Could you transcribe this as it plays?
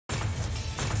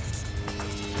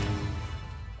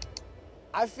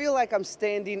I feel like I'm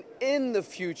standing in the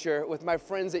future with my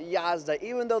friends at YASDA,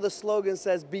 even though the slogan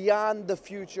says beyond the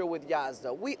future with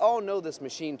YASDA. We all know this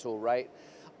machine tool, right?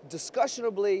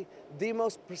 Discussionably, the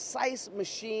most precise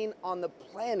machine on the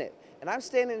planet. And I'm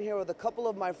standing here with a couple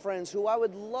of my friends who I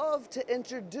would love to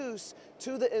introduce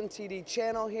to the MTD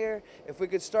channel here. If we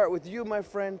could start with you, my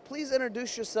friend, please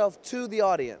introduce yourself to the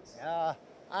audience.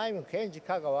 I'm Kenji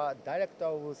Kagawa, Director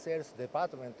of Sales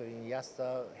Department in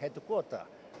YASDA headquarters.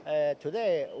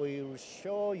 Today we will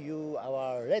show you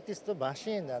our latest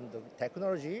machine and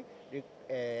technology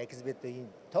exhibit in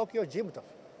Tokyo JIMTOF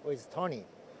with Tony.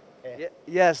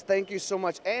 Yes, thank you so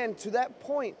much. And to that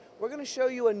point, we're going to show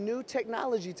you a new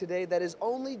technology today that is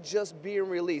only just being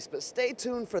released. But stay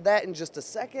tuned for that in just a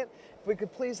second. If we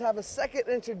could please have a second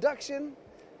introduction.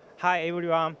 Hi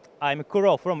everyone, I'm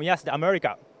Kuro from YASDA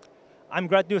America. I'm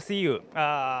glad to see you,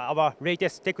 our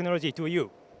latest technology to you.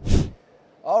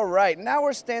 All right, now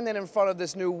we're standing in front of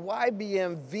this new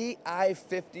YBM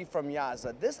VI50 from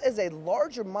YASDA. This is a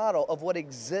larger model of what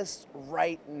exists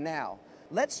right now.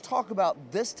 Let's talk about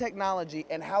this technology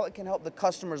and how it can help the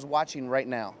customers watching right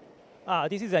now.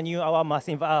 This is a new our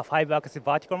machine, 5-axis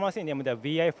vertical machine named the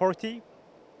VI40.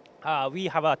 We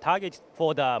have a target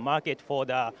for the market for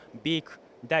the big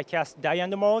die-cast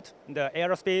die-and mold, the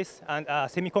aerospace and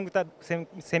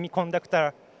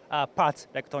semiconductor parts,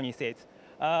 like Tony said.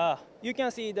 You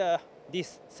can see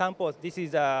this sample. This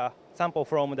is a sample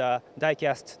from the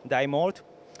die-cast die mold.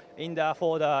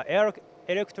 For the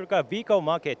electrical vehicle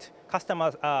market,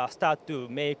 customers start to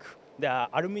make the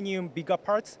aluminum bigger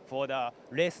parts for the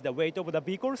less the weight of the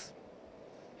vehicles.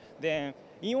 Then,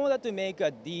 in order to make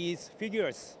these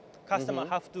figures, customers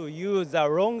have to use the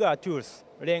longer tools,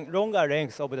 longer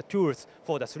lengths of the tools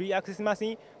for the 3-axis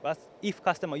machine. But if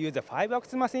customer use the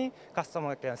 5-axis machine,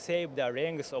 customer can save the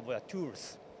length of the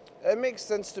tools. It makes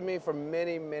sense to me for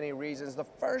many, many reasons. The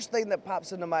first thing that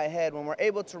pops into my head when we're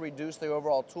able to reduce the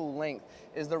overall tool length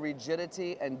is the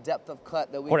rigidity and depth of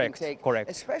cut that we can take,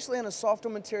 especially in a softer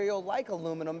material like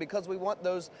aluminum, because we want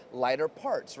those lighter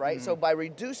parts, right? So by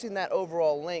reducing that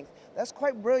overall length, that's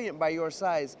quite brilliant by your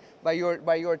size, by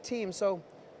your team. So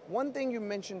one thing you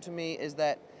mentioned to me is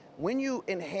that when you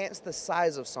enhance the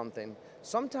size of something,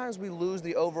 sometimes we lose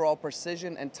the overall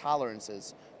precision and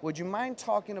tolerances. Would you mind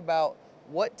talking about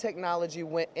what technology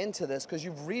went into this? Because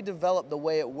you've redeveloped the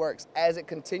way it works as it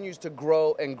continues to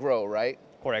grow and grow, right?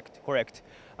 Correct.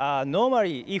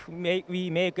 Normally, if we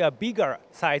make a bigger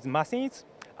size machines,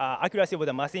 accuracy of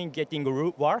the machine getting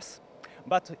worse.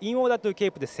 But in order to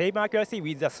keep the same accuracy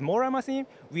with the smaller machine,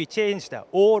 we changed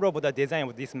all of the design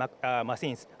of these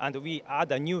machines, and we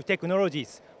add new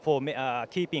technologies for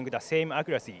keeping the same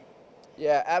accuracy.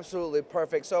 Yeah, absolutely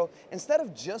perfect. So instead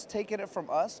of just taking it from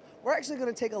us, we're actually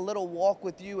going to take a little walk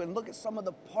with you and look at some of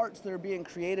the parts that are being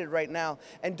created right now.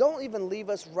 And don't even leave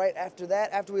us right after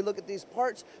that, after we look at these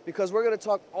parts, because we're going to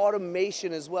talk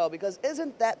automation as well, because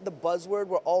isn't that the buzzword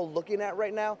we're all looking at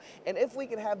right now? And if we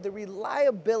can have the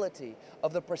reliability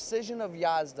of the precision of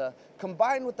YASDA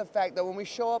combined with the fact that when we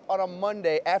show up on a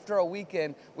Monday after a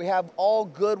weekend, we have all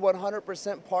good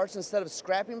 100% parts instead of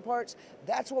scrapping parts,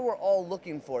 that's what we're all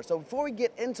looking for. So before we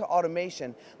get into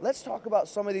automation, let's talk about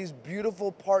some of these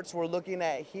beautiful parts we're looking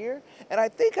at here. And I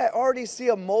think I already see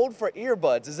a mold for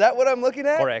earbuds. Is that what I'm looking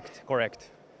at?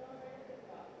 Correct.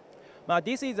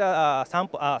 This is a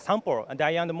sample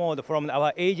die-and mold from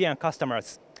our Asian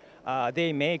customers.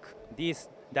 They make this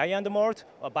die-and mold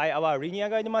by our linear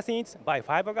guide machines by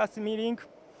 5-axis milling.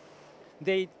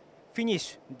 They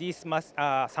finish this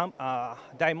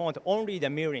die mold only the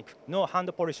milling, no hand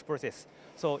polish process.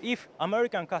 So if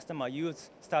American customer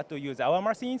start to use our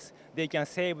machines, they can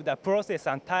save the process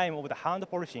and time of the hand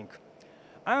polishing.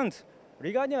 And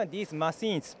regarding these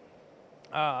machines,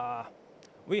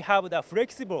 we have the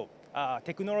flexible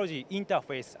technology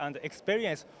interface and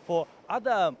experience for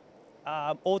other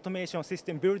automation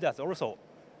system builders also.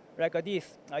 Like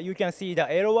this, you can see the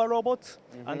LOR robots,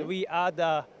 and we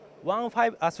add one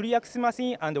 3-axis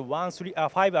machine and one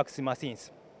 5-axis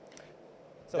machines.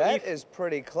 So that is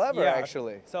pretty clever,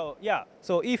 actually.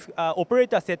 So if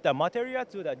operator set the material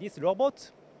to this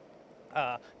robot,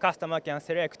 customer can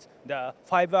select the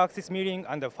 5-axis milling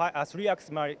and the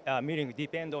 3-axis milling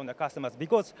depend on the customers,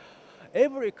 because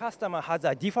every customer has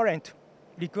a different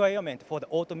requirement for the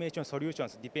automation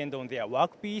solutions depend on their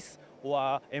workpiece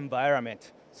or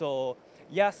environment. So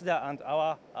YASDA and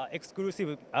our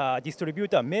exclusive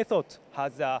distributor method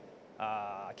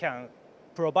can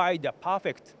provide the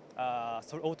perfect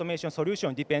automation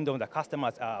solution depend on the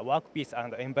customer's workpiece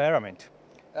and environment.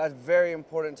 That's very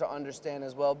important to understand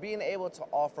as well. Being able to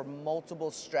offer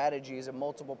multiple strategies and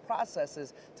multiple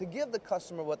processes to give the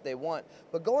customer what they want.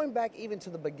 But going back even to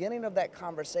the beginning of that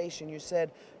conversation, you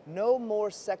said no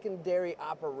more secondary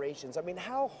operations. I mean,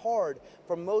 how hard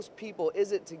for most people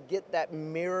is it to get that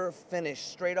mirror finish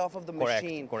straight off of the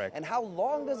machine? Correct. And how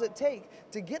long does it take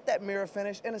to get that mirror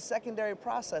finish in a secondary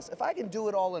process? If I can do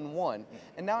it all in one,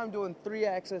 and now I'm doing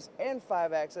 3-axis and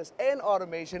 5-axis and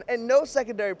automation and no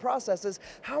secondary processes,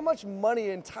 how much money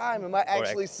and time am I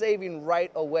actually saving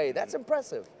right away? That's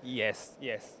impressive. Yes.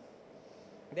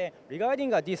 Then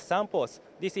regarding these samples,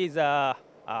 this is a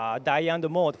die and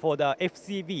mold for the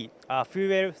FCV,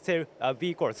 fuel cell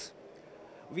vehicles.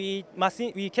 We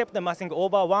kept the machine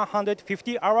over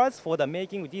 150 hours for the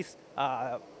making this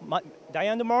die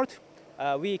and mold.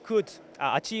 We could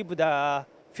achieve the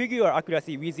figure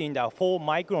accuracy within the 4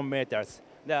 micrometers.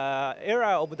 The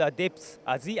error of the depth,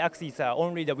 z-axis, are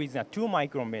only within 2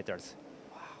 micrometers.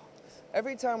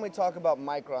 Every time we talk about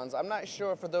microns, I'm not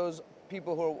sure for those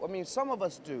people who are, I mean, some of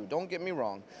us do, don't get me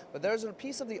wrong, but there's a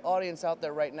piece of the audience out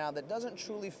there right now that doesn't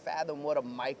truly fathom what a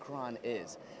micron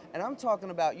is. And I'm talking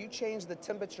about you change the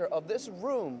temperature of this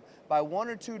room by 1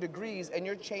 or 2 degrees and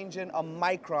you're changing a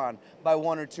micron by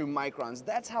 1 or 2 microns.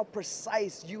 That's how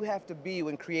precise you have to be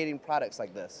when creating products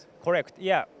like this. Correct,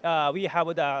 yeah. We have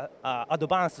the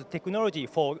advanced technology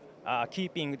for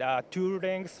keeping the tool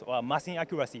lengths or machine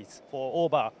accuracies for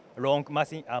over long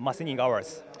machining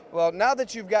hours. Well, now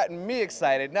that you've gotten me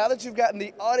excited, now that you've gotten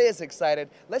the audience excited,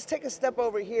 let's take a step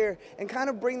over here and kind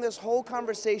of bring this whole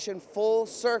conversation full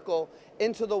circle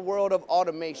into the world of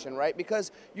automation, right?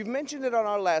 Because you've mentioned it on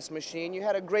our last machine. You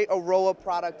had a great Aroa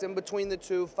product in between the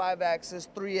two, 5-axis,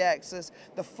 3-axis.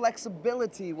 The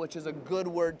flexibility, which is a good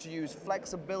word to use,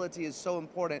 flexibility is so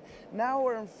important. Now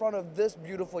we're in front of this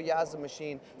beautiful YASDA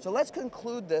machine. So let's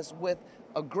conclude this with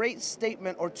a great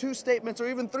statement or 2 statements or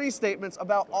even 3 statements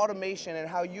about automation and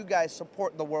how you guys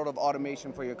support the world of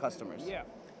automation for your customers. Yeah.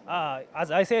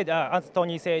 As I said, as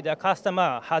Tony said, the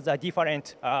customer has a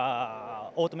different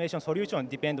automation solution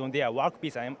depending on their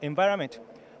workpiece and environment.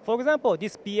 For example,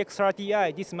 this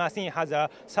PX30i, this machine has a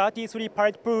 33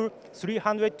 part pool,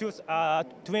 300 to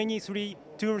 23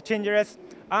 tool changers,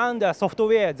 and a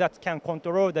software that can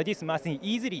control this machine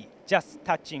easily, just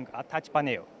touching a touch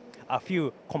panel, a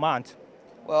few commands.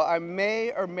 Well, I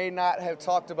may or may not have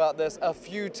talked about this a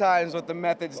few times with the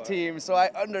Methods team, so I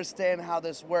understand how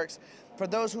this works. For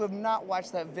those who have not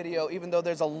watched that video, even though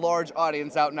there's a large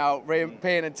audience out now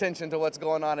paying attention to what's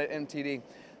going on at MTD,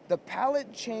 the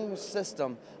pallet change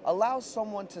system allows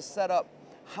someone to set up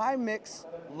high mix,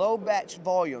 low batch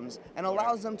volumes and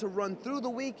allows them to run through the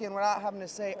weekend without having to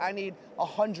say, I need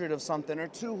 100 of something or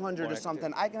 200 of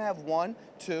something. I can have 1,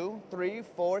 2, 3,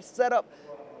 4, set up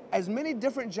as many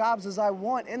different jobs as I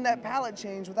want in that pallet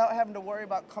change without having to worry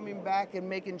about coming back and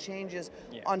making changes.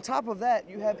 On top of that,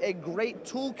 you have a great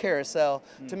tool carousel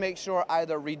to make sure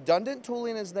either redundant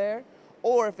tooling is there,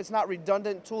 or if it's not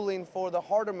redundant tooling for the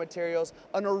harder materials,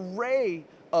 an array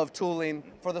of tooling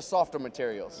for the softer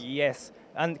materials. Yes,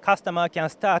 and customer can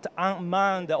start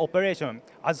unmanned operation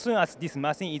as soon as this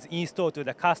machine is installed to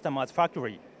the customer's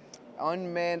factory.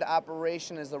 Unmanned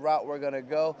operation is the route we're going to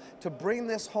go. To bring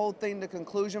this whole thing to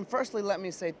conclusion, firstly, let me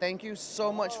say thank you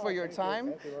so much for your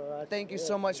time. Thank you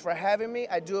so much for having me.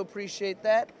 I do appreciate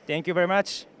that. Thank you very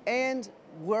much. And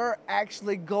we're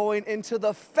actually going into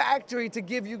the factory to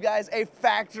give you guys a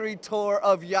factory tour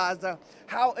of YASDA.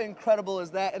 How incredible is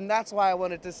that? And that's why I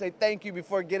wanted to say thank you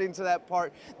before getting to that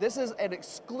part. This is an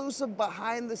exclusive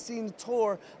behind the scenes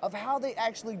tour of how they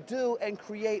actually do and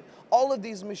create all of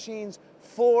these machines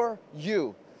for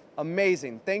you.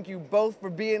 Amazing. Thank you both for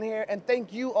being here and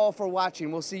thank you all for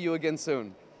watching. We'll see you again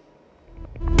soon.